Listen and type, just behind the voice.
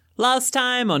Last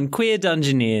time on Queer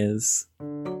Dungeoneers.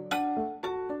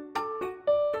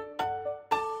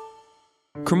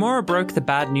 Cremora broke the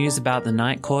bad news about the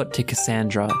Night Court to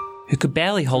Cassandra, who could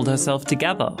barely hold herself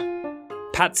together.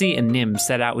 Patsy and Nim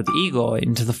set out with Igor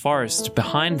into the forest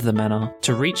behind the manor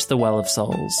to reach the Well of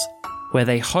Souls, where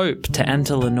they hope to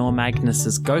enter Lenore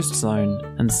Magnus's ghost zone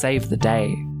and save the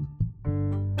day.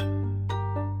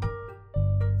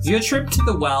 Your trip to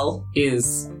the well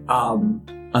is,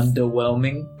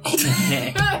 underwhelming.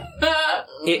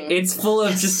 It's full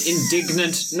of just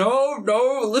indignant, no,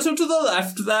 a little to the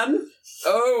left then.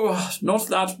 Oh, not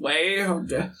that way.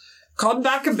 Come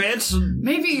back a bit.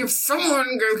 Maybe if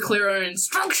someone gave clearer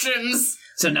instructions.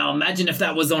 So now imagine if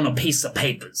that was on a piece of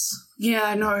papers.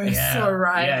 Yeah, no, so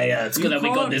right. Yeah, it's good that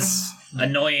we got this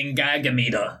annoying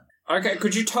Gagameter. Okay,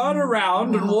 could you turn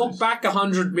around and walk back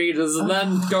 100 meters and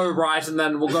then go right and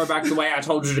then we'll go back the way I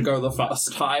told you to go the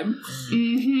first time?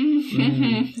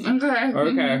 Okay.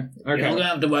 Okay. You're gonna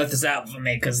have to work this out for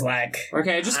me, because,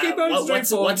 Okay, just keep going straight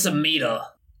forward. What's a meter?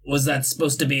 Was that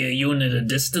supposed to be a unit of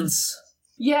distance?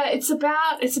 Yeah, it's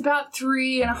about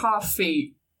 3.5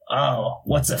 feet. Oh,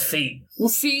 what's a feet? We'll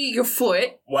see your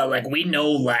foot. Well, we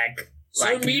know, So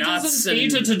like meters knots and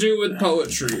meter to do with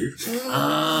poetry.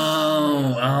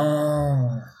 Oh.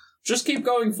 Just keep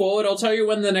going forward. I'll tell you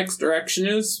when the next direction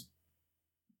is.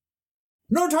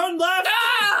 No, turn left!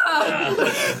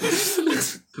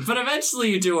 But eventually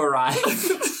you do arrive.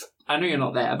 I know you're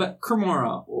not there, but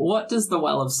Cremora, what does the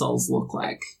Well of Souls look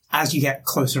like? As you get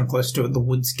closer and closer to it, the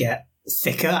woods get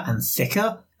thicker and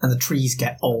thicker, and the trees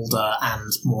get older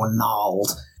and more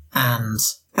gnarled. And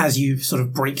as you sort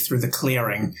of break through the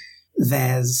clearing,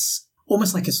 there's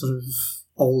almost like a sort of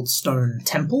old stone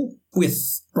temple with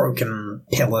broken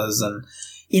pillars and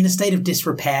in a state of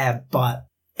disrepair, but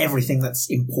everything that's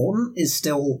important is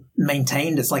still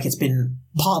maintained. It's like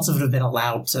parts of it have been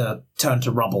allowed to turn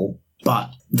to rubble, but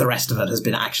the rest of it has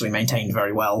been actually maintained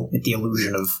very well with the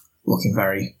illusion of looking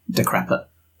very decrepit.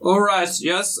 Alright,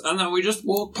 yes, and then we just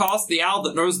walk past the owl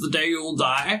that knows the day you will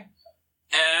die,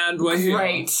 and we're here.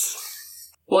 Great.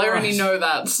 Well, I already know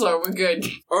that, so we're good.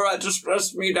 Alright, just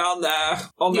rest me down there.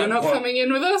 You're not coming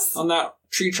in with us? On that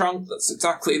tree trunk that's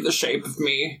exactly the shape of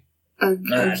me.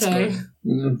 Okay.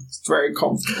 It's very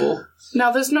comfortable.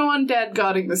 Now, there's no undead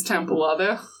guarding this temple, are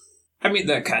there? I mean,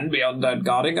 there can be undead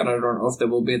guarding, and I don't know if there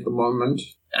will be at the moment.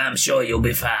 I'm sure you'll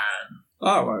be fine.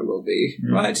 Oh, I will be.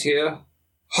 Right here.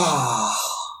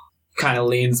 Kind of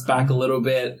leans back a little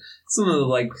bit.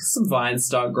 Some vines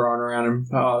start growing around him.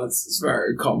 Oh, it's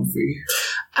very comfy.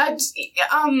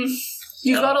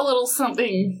 You got a little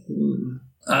something.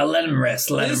 Let him rest.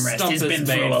 He's been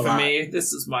through a lot. For me.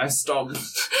 This is my stump.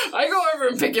 I go over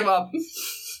and pick him up.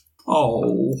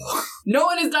 Oh. No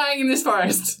one is dying in this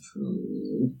forest.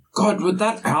 God, would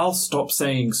that owl stop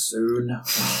saying soon?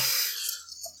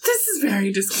 This is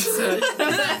very disconcerting.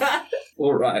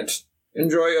 Alright.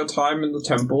 Enjoy your time in the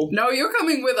temple. No, you're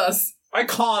coming with us. I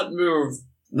can't move.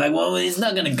 He's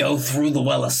not gonna go through the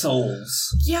Well of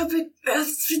Souls. Yeah, but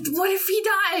what if he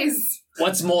dies?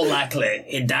 What's more likely?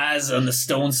 He dies on the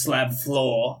stone slab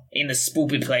floor in a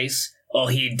spoopy place, or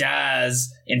he dies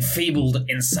enfeebled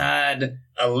inside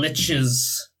a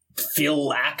lich's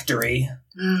phylactery.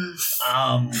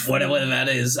 Whatever that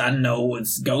is, I don't know,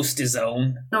 it's ghost his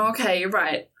own. Okay, you're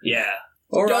right. Yeah.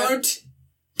 All right. Don't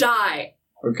die.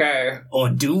 Okay. Or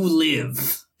do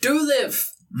live. Do live.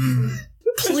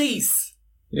 Please.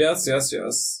 Yes.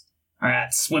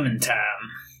 Alright, swimming time.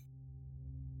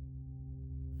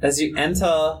 As you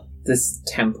enter this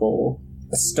temple,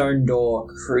 a stone door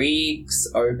creaks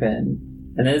open,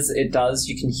 and as it does,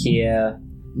 you can hear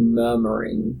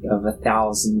murmuring of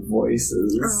 1,000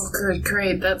 voices. Oh, good,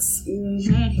 great. That's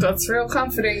real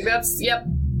comforting. Yep.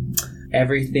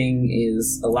 Everything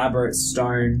is elaborate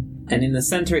stone, and in the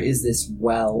center is this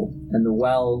well, and the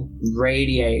well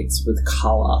radiates with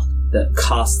color that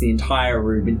casts the entire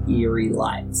room in eerie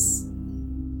lights.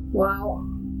 Wow.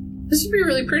 This would be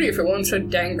really pretty if it wasn't so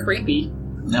dang creepy.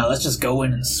 Now let's just go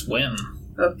in and swim.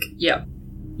 Okay, yeah.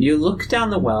 You look down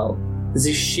the well, there's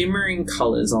these shimmering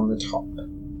colors on the top,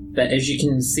 but as you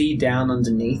can see down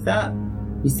underneath that,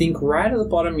 you think right at the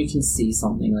bottom you can see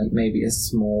something like maybe a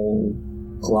small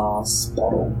glass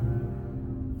bottle.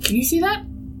 Can you see that?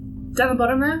 Down the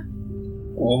bottom there?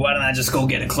 Well, why don't I just go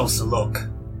get a closer look?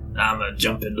 I'm gonna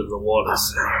jump into the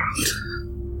waters.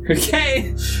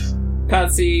 Okay.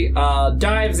 Patsy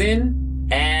dives in,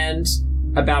 and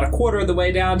about a quarter of the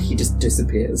way down, he just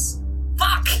disappears.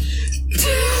 Fuck!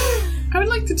 I would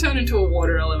like to turn into a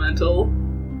water elemental.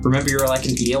 Remember you're like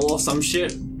an eel or some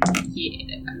shit?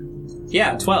 Yeah.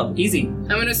 Yeah, 12. Easy. I'm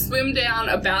gonna swim down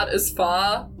about as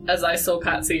far as I saw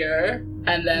Patsy go,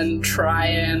 and then try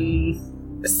and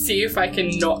see if I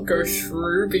can not go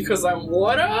through because I'm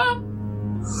water.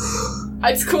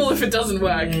 It's cool if it doesn't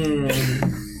work.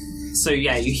 So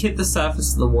yeah, you hit the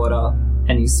surface of the water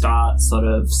and you start sort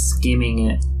of skimming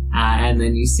it, and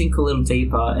then you sink a little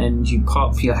deeper and you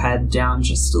pop your head down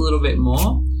just a little bit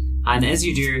more. And as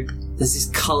you do, there's these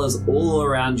colours all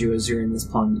around you as you're in this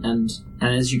pond, and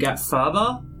as you get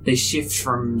further, they shift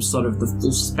from sort of the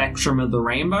full spectrum of the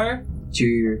rainbow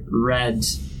to red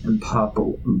and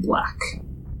purple and black.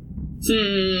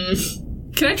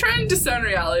 Can I try and discern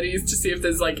realities to see if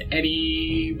there's, like,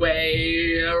 any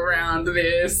way around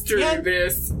this, through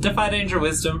this? Defy danger,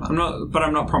 wisdom. I'm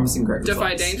not promising great results.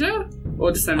 Defy danger?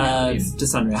 Or discern realities?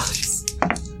 Discern realities.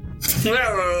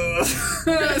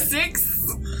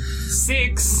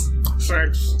 6.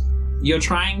 You're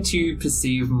trying to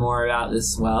perceive more about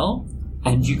this well,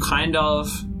 and you kind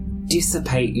of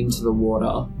dissipate into the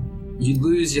water. You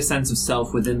lose your sense of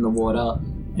self within the water,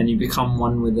 and you become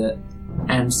one with it.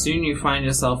 And soon you find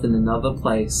yourself in another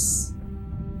place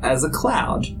as a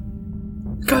cloud.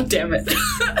 God damn it.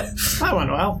 That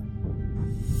went well.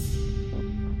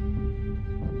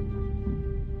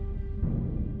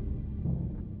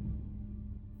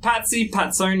 Patsy,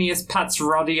 Patsonius, Pats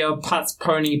Rodia, Pats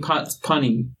Pony, Pats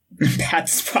Punny.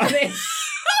 That's funny.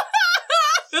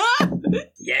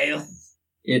 Yeah.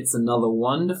 It's another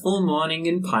wonderful morning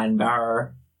in Pine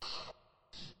Barrow.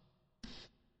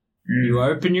 You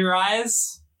open your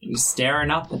eyes, you're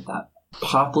staring up at that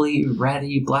purpley,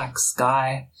 reddy black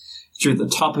sky through the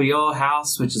top of your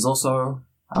house, which is also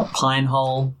a pine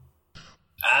hole.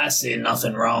 I see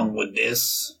nothing wrong with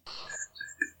this.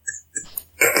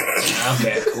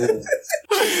 Okay, cool.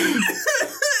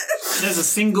 There's a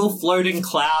single floating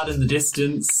cloud in the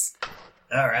distance.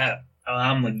 Alright,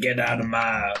 I'm gonna get out of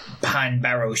my pine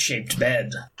barrow-shaped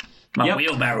bed. My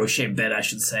wheelbarrow-shaped bed, I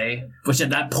should say. Which at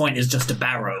that point is just a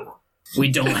barrow. We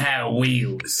don't have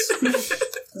wheels.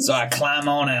 So I climb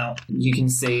on out. You can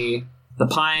see the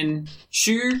pine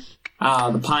shoe,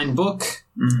 the pine book.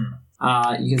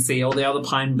 You can see all the other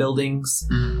pine buildings.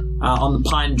 On the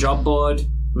pine job board,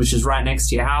 which is right next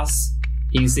to your house,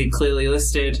 you can see clearly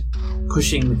listed,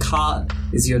 pushing the cart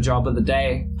is your job of the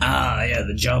day. Ah, yeah,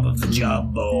 the job of the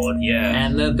job board, yeah.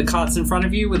 And the cart's in front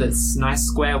of you with its nice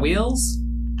square wheels,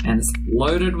 and it's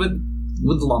loaded with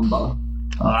lumber.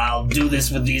 I'll do this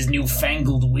with these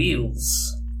newfangled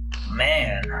wheels.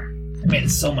 Man, it made it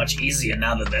so much easier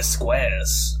now that they're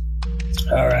squares.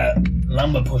 Alright,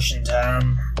 lumber pushing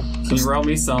time. Can you roll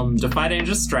me some Defy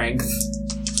Danger Strength?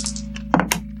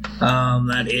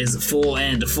 That is a 4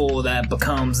 and a 4, that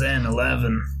becomes an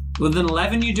 11. With an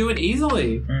 11, you do it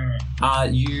easily.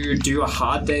 You do a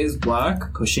hard day's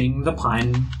work pushing the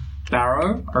pine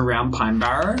barrow around Pine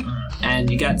Barrow, and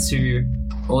you get to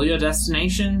all your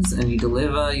destinations, and you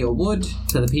deliver your wood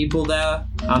to the people there.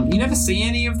 You never see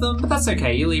any of them, but that's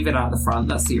okay. You leave it out the front.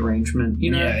 That's the arrangement.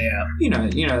 You know. Yeah.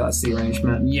 You know that's the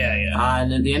arrangement. Yeah.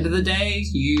 And at the end of the day,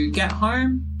 you get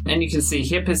home, and you can see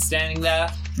Hip is standing there,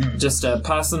 just a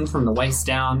person from the waist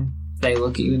down. They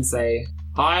look at you and say,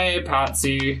 "Hi,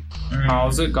 Patsy.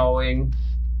 How's it going?"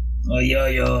 Oh, you're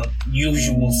your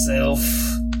usual self,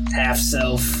 half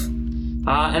self.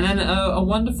 And then a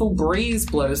wonderful breeze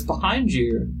blows behind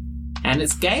you, and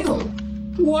it's Gale.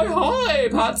 Why, hi,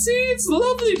 Patsy. It's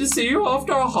lovely to see you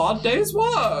after a hard day's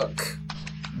work.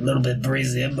 A little bit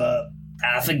breezy, but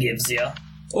I forgives you.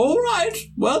 All right.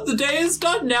 Well, the day is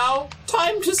done now.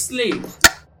 Time to sleep.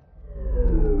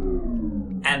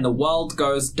 And the world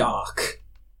goes dark.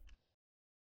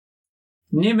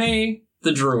 Nimue,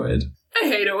 the druid. I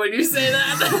hate it when you say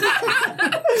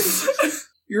that.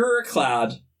 You're a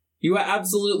cloud. You are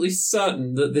absolutely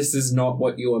certain that this is not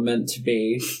what you are meant to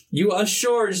be. You are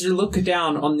sure as you look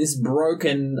down on this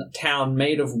broken town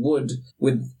made of wood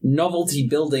with novelty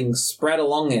buildings spread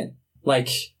along it, like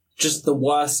just the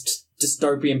worst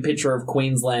dystopian picture of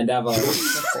Queensland ever.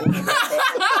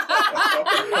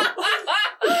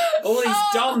 All these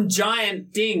dumb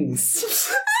giant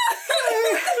things.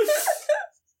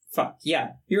 Fuck,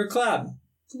 yeah, you're a cloud.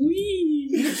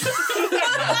 Whee!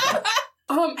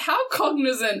 How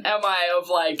cognizant am I of,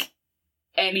 like,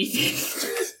 anything?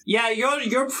 Yeah,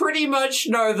 you're pretty much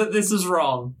know that this is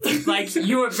wrong. Like,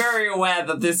 you are very aware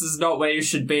that this is not where you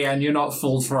should be, and you're not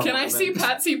full throttle. Can I see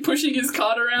Patsy pushing his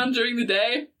cart around during the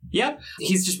day? Yep.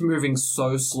 He's just moving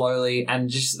so slowly, and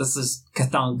just, this is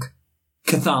kathunk,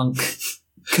 kathunk,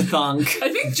 kathunk.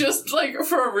 I think just, like,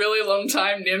 for a really long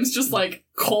time, Nim's just, like,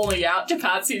 calling out to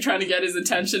Patsy, trying to get his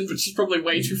attention, but she's probably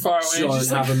way too far away. Don't She's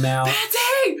have like, a mouth.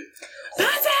 Patsy!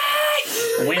 Patsy!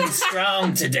 Wind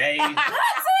strong today.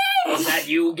 Patsy! Is that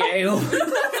you, Gale?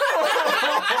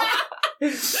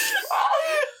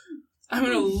 I'm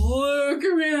gonna look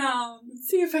around and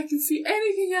see if I can see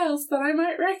anything else that I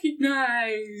might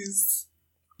recognize.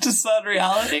 Discern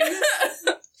reality.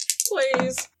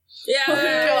 Please. Yeah. Oh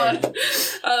my god.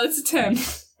 That's a 10.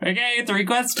 Okay, 3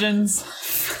 questions.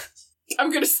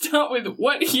 I'm gonna start with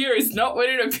what here is not what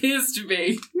it appears to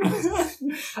be.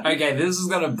 Okay, this is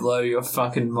gonna blow your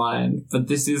fucking mind, but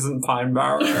this isn't Pine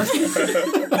Barrow.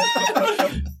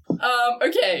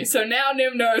 Okay, so now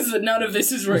Nim knows that none of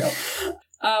this is real.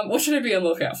 What should I be on the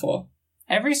lookout for?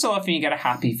 Every so often you get a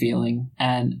happy feeling,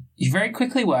 and you very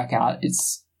quickly work out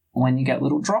it's when you get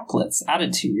little droplets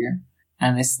added to you,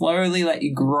 and they slowly let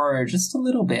you grow just a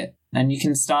little bit, and you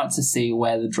can start to see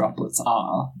where the droplets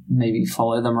are. Maybe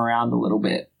follow them around a little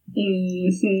bit.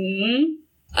 Mm-hmm.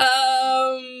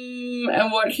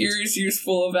 And what here is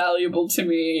useful or valuable to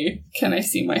me? Can I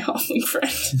see my halfling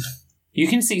friend? You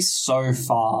can see so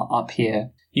far up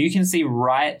here. You can see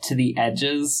right to the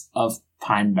edges of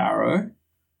Pine Barrow,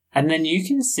 and then you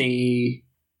can see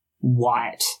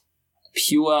white,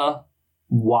 pure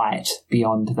white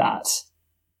beyond that.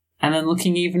 And then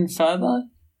looking even further,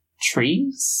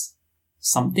 trees,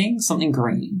 something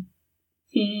green.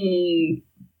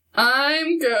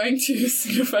 I'm going to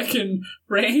see if I can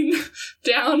rain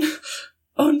down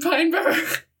on Pine Barrow.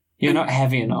 You're not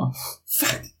heavy enough.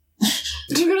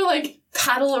 I'm gonna,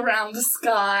 paddle around the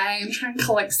sky and try and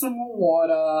collect some more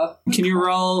water. Can you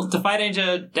roll Defy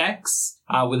Danger Dex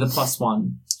with a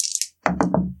 +1?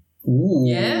 Ooh.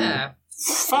 Yeah.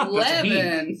 Fuck, that's a heap.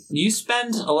 11. You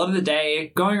spend a lot of the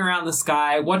day going around the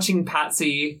sky, watching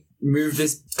Patsy move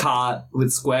this cart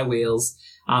with square wheels,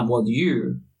 while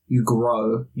you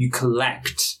grow, you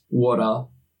collect water,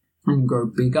 and you grow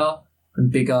bigger and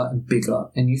bigger and bigger,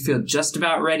 and you feel just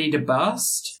about ready to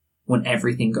burst when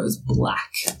everything goes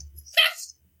black.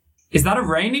 Is that a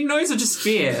raining noise or just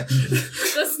fear?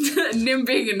 That's Nim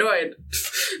being annoyed.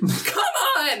 Come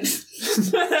on!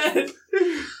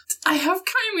 I have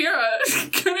Chimera.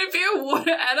 Can it be a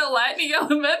water and a lightning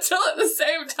elemental at the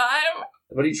same time?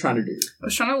 What are you trying to do? I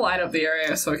was trying to light up the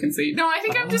area so I can see. No, I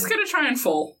think I'm just going to try and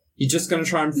fall. You're just going to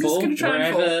try and I'm just fall gonna try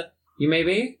and wherever you may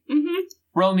be? Mm-hmm.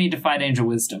 Roll me Defy Danger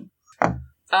Wisdom. 8.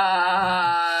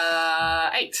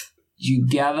 You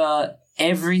gather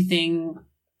everything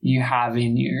you have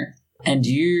in you, and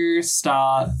you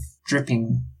start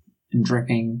dripping and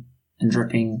dripping and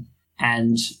dripping,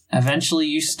 and eventually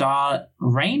you start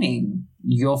raining.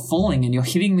 You're falling and you're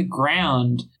hitting the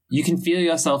ground. You can feel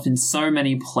yourself in so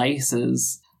many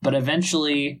places, but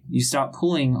eventually you start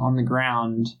pulling on the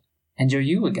ground, and you're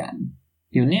you again.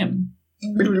 You're Nim.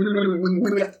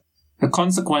 The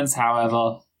consequence,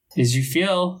 however, is you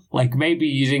feel like maybe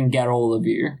you didn't get all of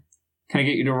you. Can I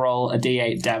get you to roll a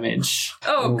d8 damage?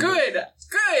 Oh, good.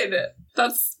 Good.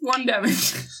 That's 1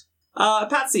 damage.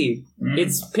 Patsy,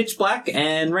 it's pitch black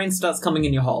and rain starts coming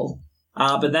in your hole.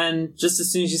 But then, just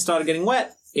as soon as you started getting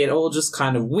wet, it all just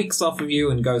kind of wicks off of you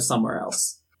and goes somewhere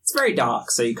else. It's very dark,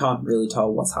 so you can't really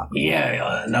tell what's happening.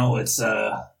 Yeah, no, it's,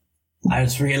 I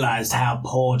just realized how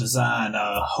poor design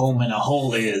a home in a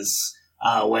hole is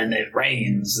when it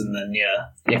rains, and then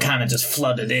you kind of just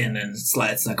flood it in, and it's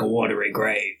like a watery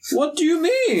grave. What do you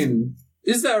mean?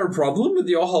 Is there a problem with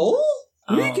your hole?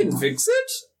 We Oh. can fix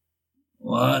it.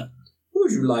 What?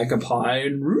 Would you like a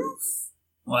pine roof?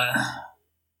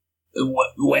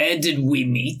 Where did we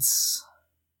meet?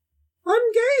 I'm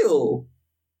Gale.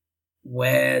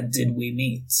 Where did we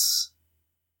meet?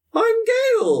 I'm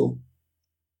Gale.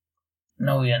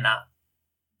 No, you're not.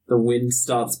 The wind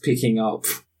starts picking up.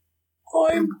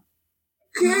 I'm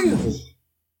Gale.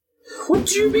 What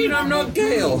do you mean I'm not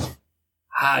Gale?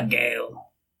 Hi,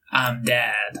 Gale. I'm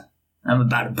Dad. I'm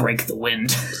about to break the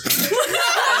wind.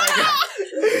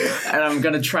 And I'm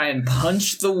gonna try and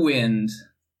punch the wind.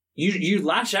 You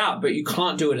lash out, but you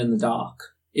can't do it in the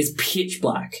dark. It's pitch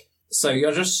black, so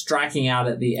you're just striking out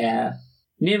at the air.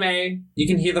 Near me, you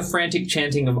can hear the frantic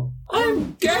chanting of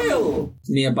 "I'm Gale"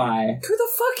 nearby. Who the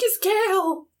fuck is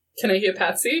Gale? Can I hear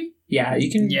Patsy? Yeah, you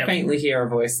can Yep. faintly hear a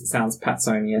voice that sounds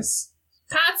Patsonius.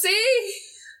 Patsy!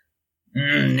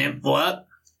 What?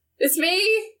 It's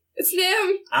me! It's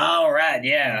Nim! Alright,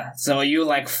 yeah. So are you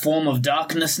like form of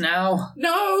darkness now?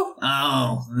 No!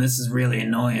 Oh, this is really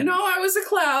annoying. No, I was a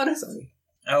cloud. Sorry.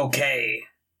 Okay.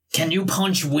 Can you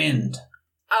punch wind?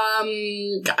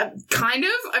 Kind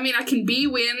of. I mean, I can be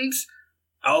wind.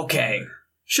 Okay.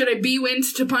 Should I be wind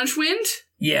to punch wind?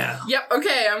 Yeah. Yep,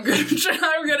 okay, I'm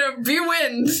gonna be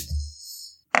wind.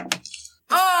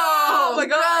 Oh my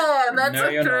god, that's No,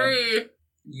 you're a 3.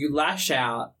 You lash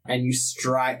out and you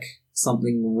strike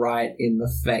something right in the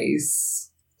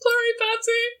face. Sorry,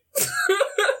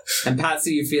 And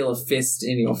Patsy, you feel a fist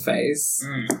in your face.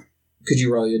 Mm. Could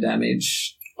you roll your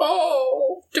damage?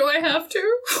 Oh, do I have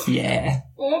to? Yeah.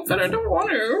 Oh, but I don't want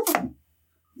to.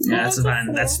 Yeah, that's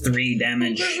fine. That's 3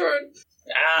 damage.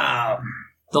 Ah.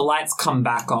 The lights come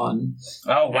back on.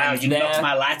 Oh, wow, you There- knocked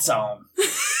my lights on.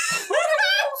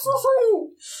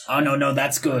 Oh, no,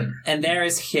 that's good. And there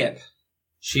is Hip.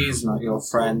 She's not your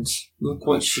friend. Look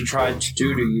what she tried to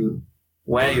do to you.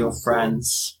 We're your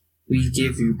friends. We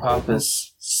give you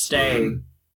purpose. Stay.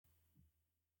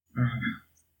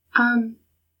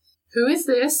 Who is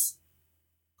this?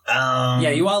 Yeah,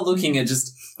 you are looking at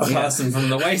just a person from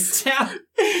the waist down.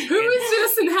 Who is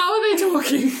this and how are they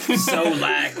talking? So,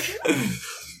 like,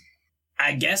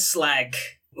 I guess, like,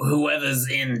 whoever's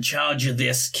in charge of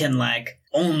this can, like,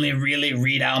 only really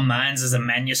read our minds as a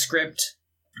manuscript.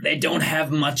 They don't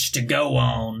have much to go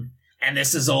on, and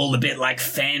this is all a bit like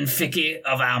fanficky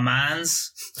of our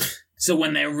minds. So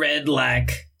when they read,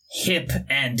 like, Hip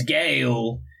and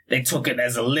Gale, they took it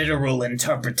as literal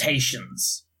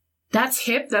interpretations. That's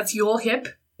Hip? That's your Hip?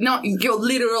 Not your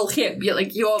literal Hip. You're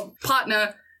like your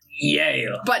partner,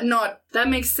 Yeah. but not. That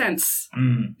makes sense.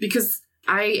 Mm. Because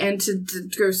I entered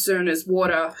the ghost zone as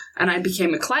water and I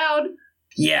became a cloud.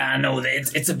 Yeah, I know.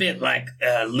 It's a bit like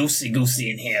loosey-goosey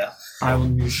in here. I will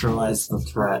neutralize the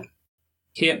threat.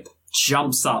 Hip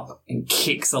jumps up and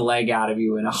kicks a leg out of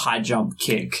you in a high jump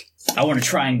kick. I want to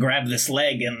try and grab this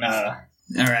leg and,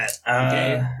 alright.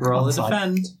 Okay, roll a outside.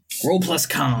 defend. Roll plus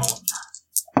con.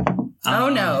 Oh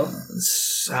no.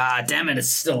 Damn it,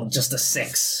 it's still just a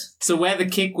 6. So where the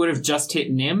kick would have just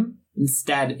hit Nim,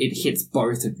 instead it hits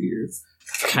both of you.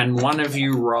 Can one of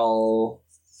you roll...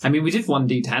 I mean, we did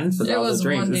 1d10 for the It other was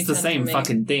dreams. 1d10 It's the same for me.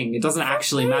 fucking thing. It doesn't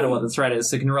actually matter what the threat is,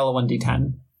 so can you roll a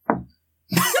 1d10?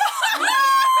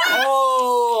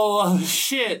 Oh,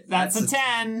 shit. That's a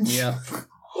 10. Yeah.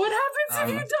 What happens if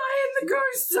you die in the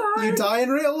ghost zone? You die in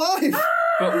real life.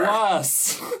 But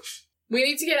worse. We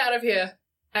need to get out of here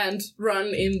and run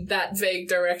in that vague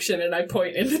direction, and I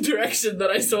point in the direction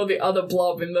that I saw the other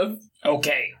blob in the...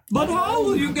 Okay. But how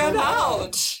will you get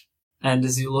out? And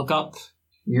as you look up,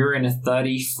 you're in a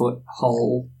 30-foot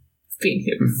hole. Been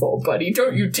here before, buddy.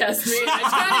 Don't you test me. I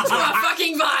turn into a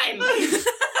fucking vine.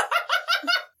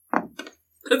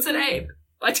 That's an 8.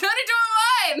 I turn into a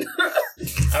vine.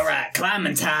 Alright,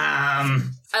 climbing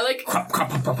time. I like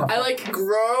I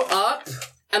grow up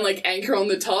and like anchor on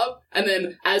the top, and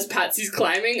then as Patsy's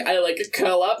climbing, I like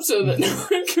curl up so that no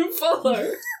one can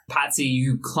follow. Patsy,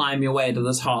 you climb your way to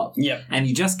the top. Yep. And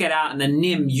you just get out, and then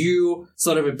Nim, you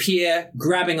sort of appear,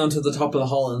 grabbing onto the top of the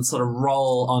hole and sort of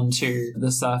roll onto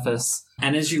the surface.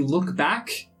 And as you look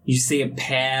back, you see a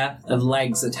pair of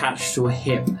legs attached to a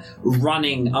hip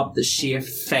running up the sheer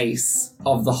face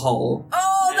of the hole.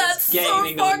 Oh, that's so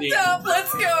fucked up.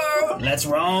 Let's go. Let's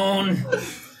run.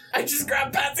 I just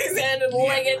grab Patsy's hand and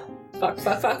leg it. Fuck.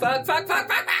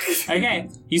 Okay,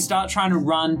 you start trying to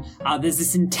run. There's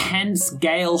this intense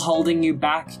gale holding you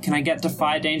back. Can I get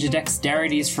Defy Danger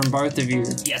dexterities from both of you?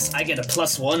 Yes, I get a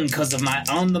 +1 because of my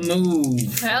on the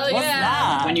move. Hell yeah. What's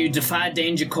that? When you defy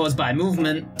danger caused by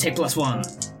movement, take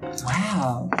 +1.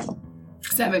 Wow.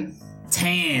 7.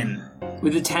 10.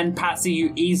 With a 10, Patsy,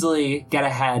 you easily get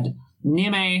ahead.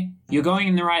 Nime, you're going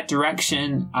in the right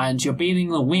direction and you're beating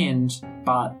the wind,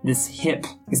 but this hip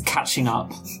is catching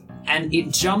up. And it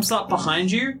jumps up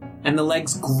behind you, and the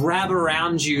legs grab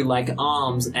around you like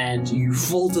arms, and you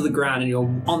fall to the ground, and you're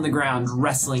on the ground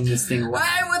wrestling this thing away.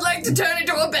 I would like to turn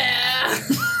into a bear.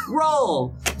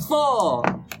 Roll for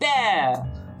bear.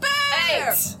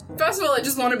 8. First of all, I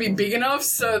just want to be big enough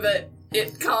so that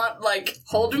it can't, like,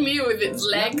 hold me with its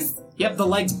legs. Yep, the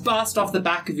legs burst off the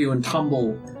back of you and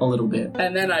tumble a little bit.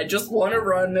 And then I just want to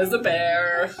run as a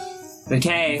bear.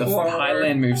 Okay. The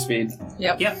Highland move speed.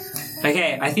 Yep.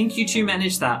 Okay, I think you two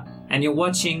managed that. And you're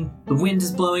watching, the wind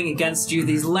is blowing against you,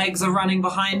 these legs are running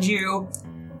behind you.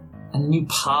 And then you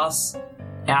pass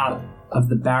out of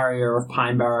the barrier of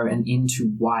Pine Barrow and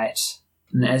into White.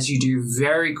 And as you do,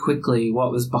 very quickly,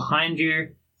 what was behind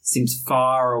you seems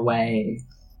far away.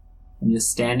 And you're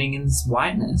standing in this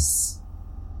whiteness.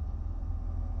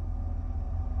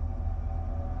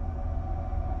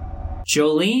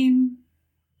 Jolene,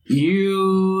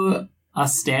 you are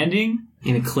standing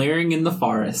in a clearing in the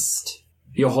forest.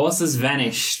 Your horse has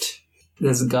vanished.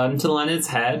 There's a gun to Leonard's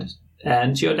head,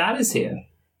 and your dad is here.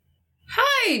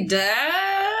 Hi,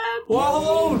 Dad. Well,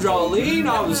 hello, Jolene.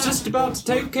 I was just about to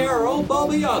take care of old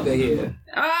Baba Yaga here.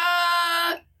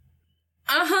 Uh-huh.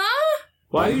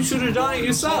 Why, you should have done it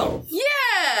yourself.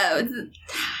 Yeah. The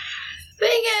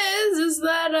thing is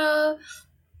that,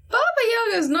 Baba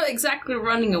Baba Yaga's not exactly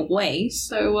running away,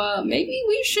 so maybe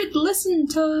we should listen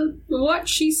to what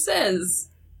she says.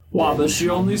 Why, but she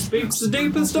only speaks the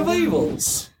deepest of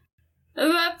evils.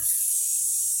 That's...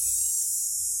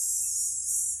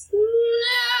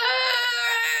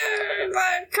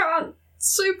 I can't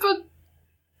super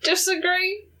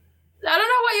disagree. I don't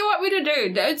know what you want me to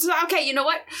do. It's okay, you know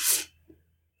what?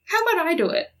 How about I do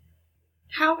it?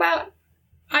 How about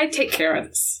I take care of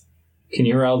this? Can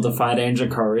you roll Defy Danger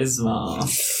Charisma?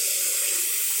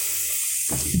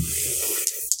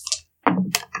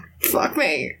 Fuck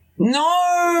me.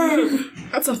 No!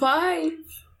 That's a 5.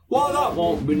 Well, that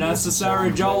won't be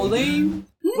necessary, Jolene.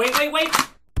 Wait.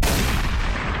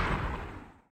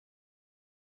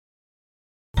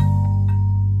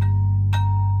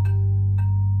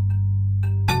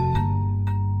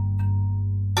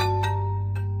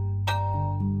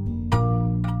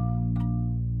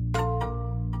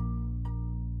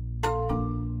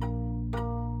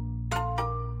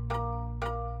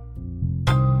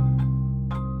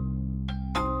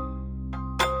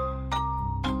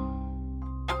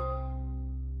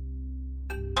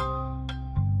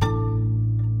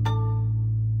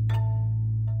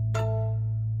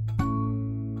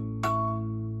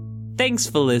 Thanks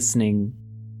for listening.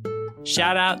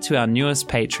 Shout out to our newest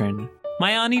patron,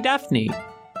 my Auntie Daphne.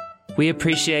 We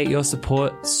appreciate your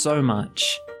support so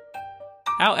much.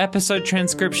 Our episode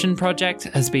transcription project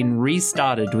has been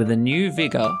restarted with a new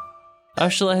vigour.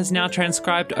 Ursula has now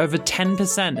transcribed over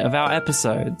 10% of our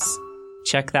episodes.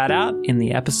 Check that out in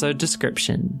the episode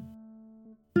description.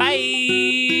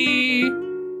 Bye!